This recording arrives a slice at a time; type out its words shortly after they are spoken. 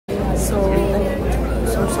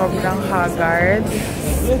sobrang haggard.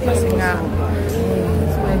 Kasi nga,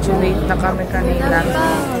 medyo late na kami kanina.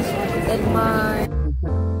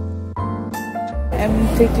 I'm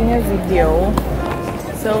taking a video.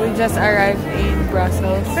 So we just arrived in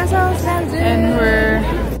Brussels. And we're...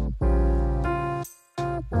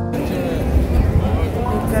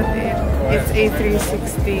 Look at it. It's a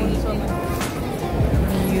 360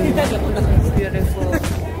 view. It's beautiful.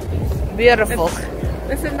 Beautiful.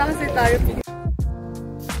 Listen na kasi tayo.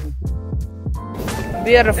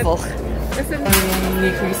 Beautiful. Listen na.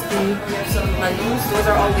 Really crispy. We have some mousse. Those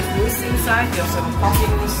are all with mousse inside. We have some coffee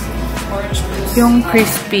mousse, orange mousse. Yung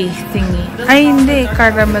crispy thingy. Ay, hindi.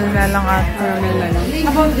 Caramel na lang at caramel na lang.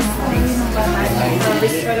 How about this one?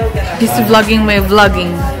 He's vlogging my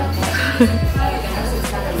vlogging.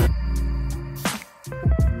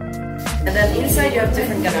 And then inside you have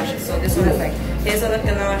different ganaches. So this one is like hazelnut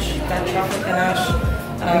ganache, that chocolate ganache,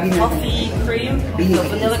 coffee cream, so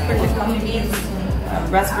vanilla cream with coffee beans,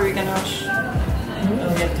 raspberry ganache.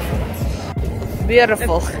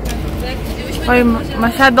 Beautiful. Hoy,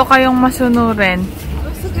 masyado kayong masunurin.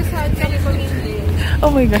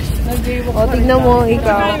 Oh my gosh. O, tignan mo,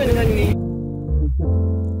 ikaw.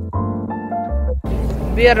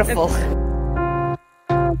 Beautiful.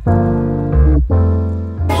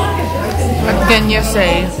 What can you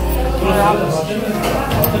say?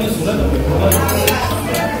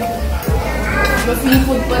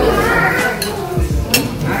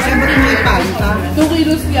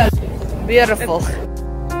 Beautiful.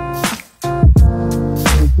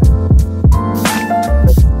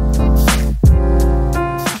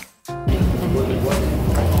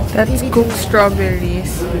 That's cooked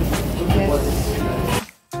strawberries. Yes.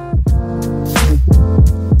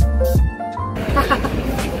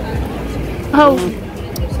 Oh.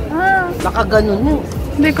 Baka ganun yun.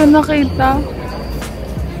 Hindi ko nakita.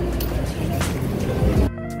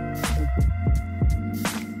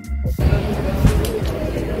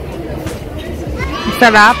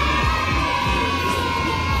 Sarap.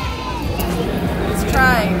 Let's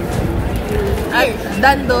try.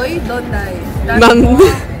 Dandoy, Donday. Dandoy.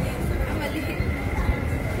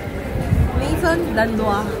 Mason,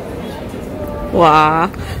 Dandoa. Wow.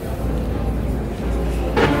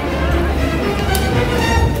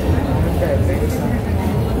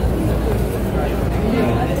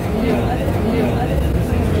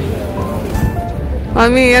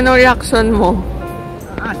 Mami, ano reaction mo?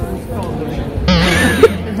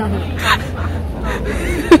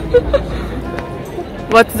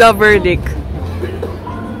 What's the verdict?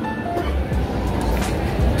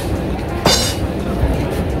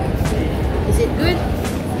 Is it good?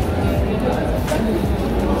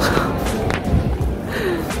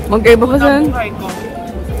 Magkaiba ka saan?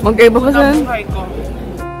 Magkaiba ka saan?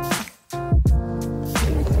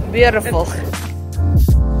 Beautiful.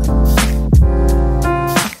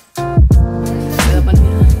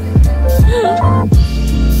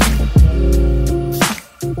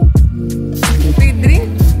 Free drink?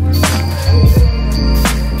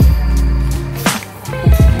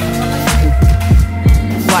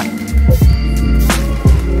 What?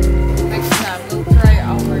 Next time, we'll try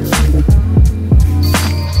ours.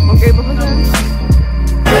 Okay ba ka saan?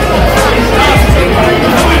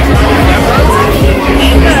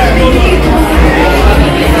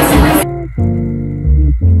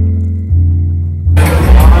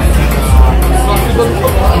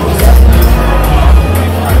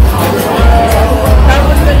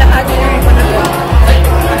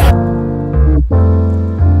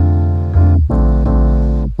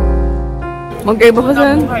 Magkaiba ka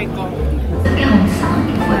saan?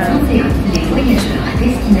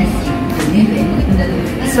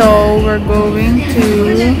 So, we're going to...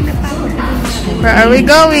 Where are we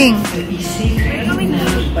going? How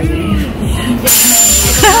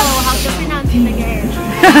to pronounce it again?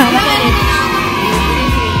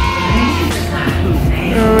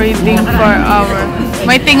 We're waiting for our...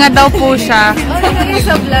 May tinga daw po siya.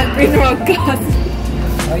 Sa vlog, pinroadcast.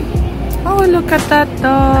 Oh, look at that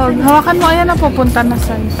dog. Hawakan mo, ayan na, pupunta na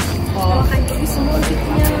sa'yo. Hawakan ko yung sumulit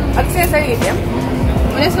niya. At siya sa item?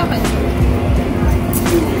 Wala sa akin.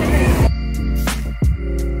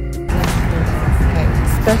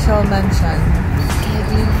 Special mention.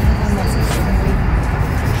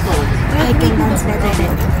 I can dance better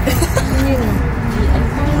than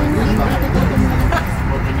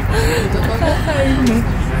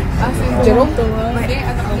Jerome?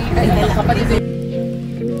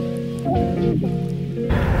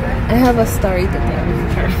 I have a story to tell.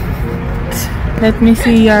 Let me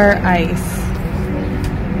see your eyes.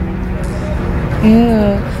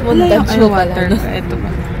 Ew. Wala yung eye water. Ito ba?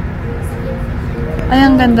 Ay,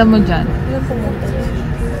 ang ganda mo dyan.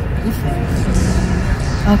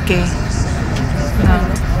 Okay.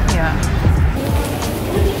 Yeah.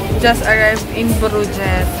 Just arrived in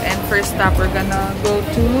Bruges and first stop we're gonna go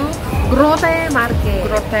to Grote Market.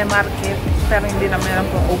 Grote Market. Pero hindi naman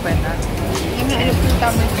po open na.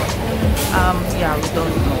 Yeah, we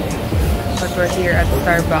don't know. But we're here at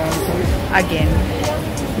Starbucks again.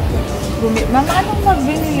 Mama, anong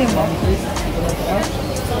magbinili mo?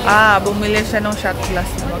 Bumili siya ng shot glass.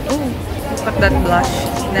 Oh, look at that blush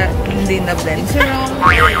na hindi na blend.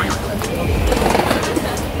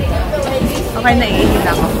 Okay, naiihin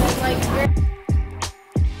ako.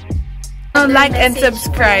 Like and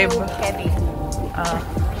subscribe.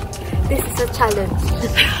 This is a challenge.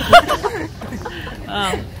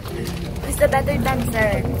 Who's the better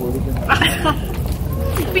dancer?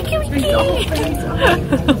 Wiki wiki!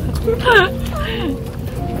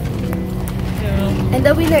 And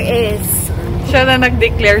the winner is... Siya na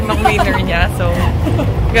nag-declare ng winner niya. So,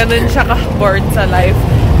 ganun siya ka-bored sa life.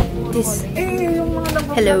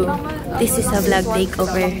 Hello. This is a vlog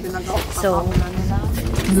takeover. So,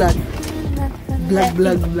 vlog. Vlog.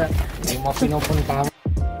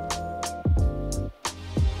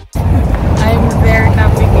 I'm there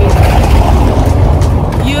navigating.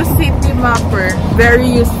 Use City Mapper. Very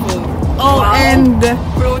useful. Oh, wow. And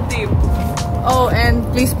pro tip. Oh, and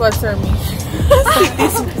please sponsor me.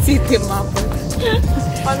 City Mapper.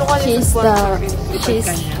 She's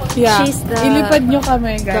the ilipad nyo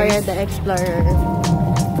kami, guys. Dora the Explorer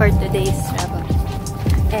for today's travel.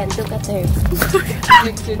 And look at her.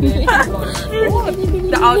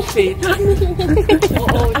 The outfit.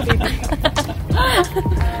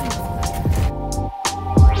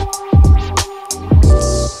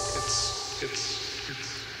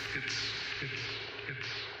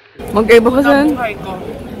 Mag-iba ka saan?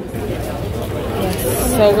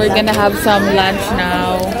 So we're gonna have some lunch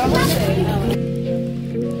now.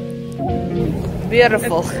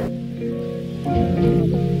 Beautiful.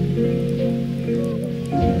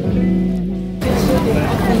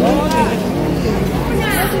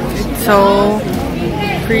 So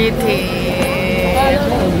pretty.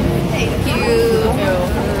 Thank you.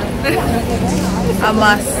 A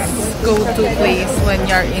must go to place when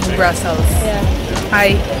you're in Brussels.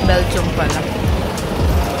 Hi, Belgium pala.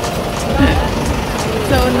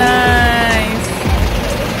 So nice.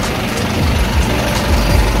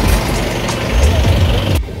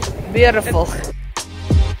 Beautiful.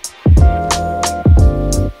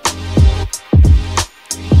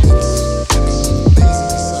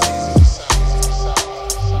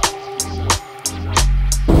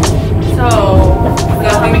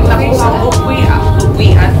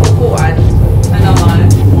 Upuan na naman.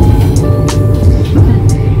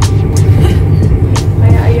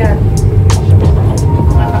 Kaya ayan.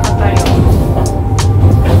 Makakaka tayo.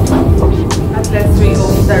 At least we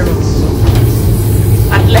own the room.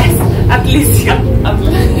 At least yeah.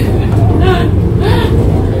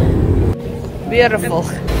 Beautiful.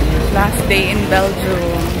 Last day in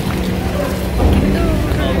Belgium.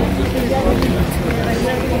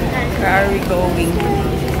 Where are we going?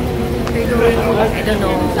 I don't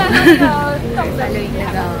know.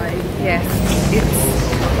 Yes, it's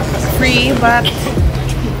free, but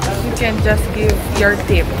you can just give your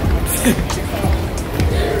tip.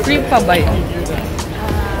 Free pa ba yun?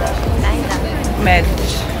 Medj.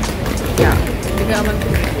 Yeah. Hindi ka naman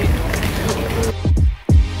free.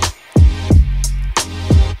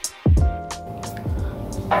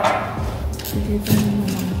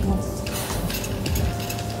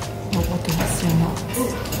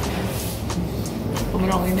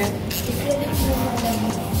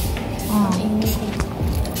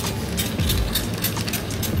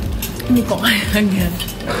 Hindi ko kaya yan.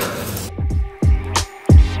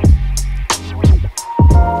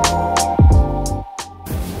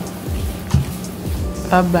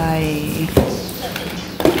 Bye-bye.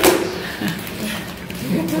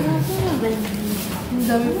 Ang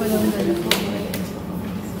dami pa lang dala ko.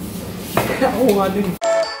 Oo nga din.